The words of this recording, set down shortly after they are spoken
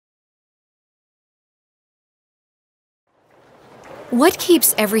What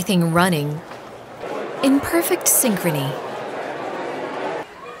keeps everything running in perfect synchrony?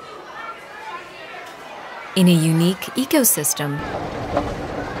 In a unique ecosystem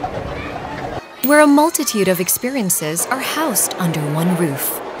where a multitude of experiences are housed under one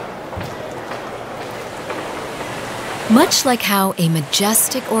roof. Much like how a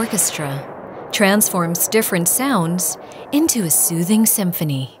majestic orchestra transforms different sounds into a soothing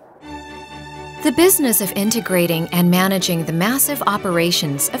symphony. The business of integrating and managing the massive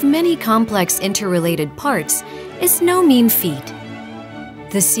operations of many complex interrelated parts is no mean feat.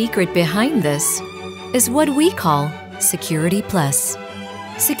 The secret behind this is what we call Security Plus.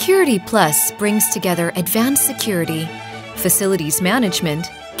 Security Plus brings together advanced security, facilities management,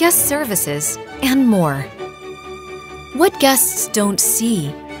 guest services, and more. What guests don't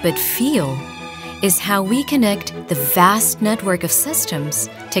see but feel is how we connect the vast network of systems,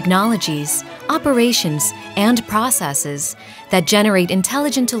 technologies, operations, and processes that generate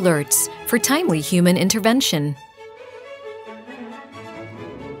intelligent alerts for timely human intervention.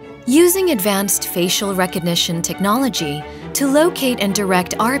 Using advanced facial recognition technology to locate and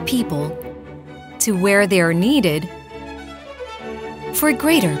direct our people to where they are needed for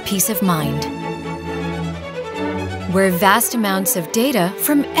greater peace of mind. Where vast amounts of data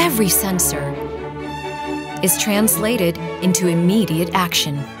from every sensor is translated into immediate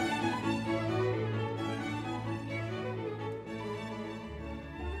action.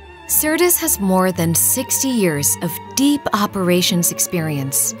 Certis has more than 60 years of deep operations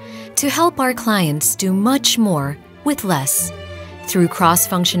experience to help our clients do much more with less through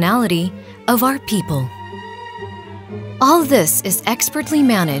cross-functionality of our people. All this is expertly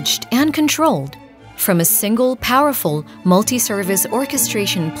managed and controlled from a single powerful multi-service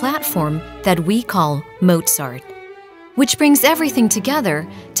orchestration platform that we call Mozart, which brings everything together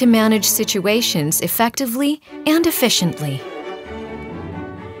to manage situations effectively and efficiently.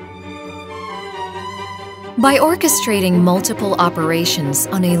 By orchestrating multiple operations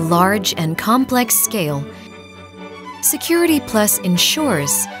on a large and complex scale, Security Plus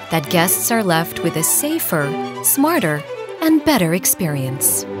ensures that guests are left with a safer, smarter, and better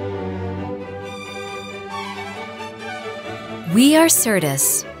experience. We are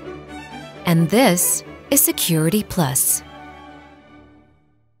Certis, and this is Security Plus.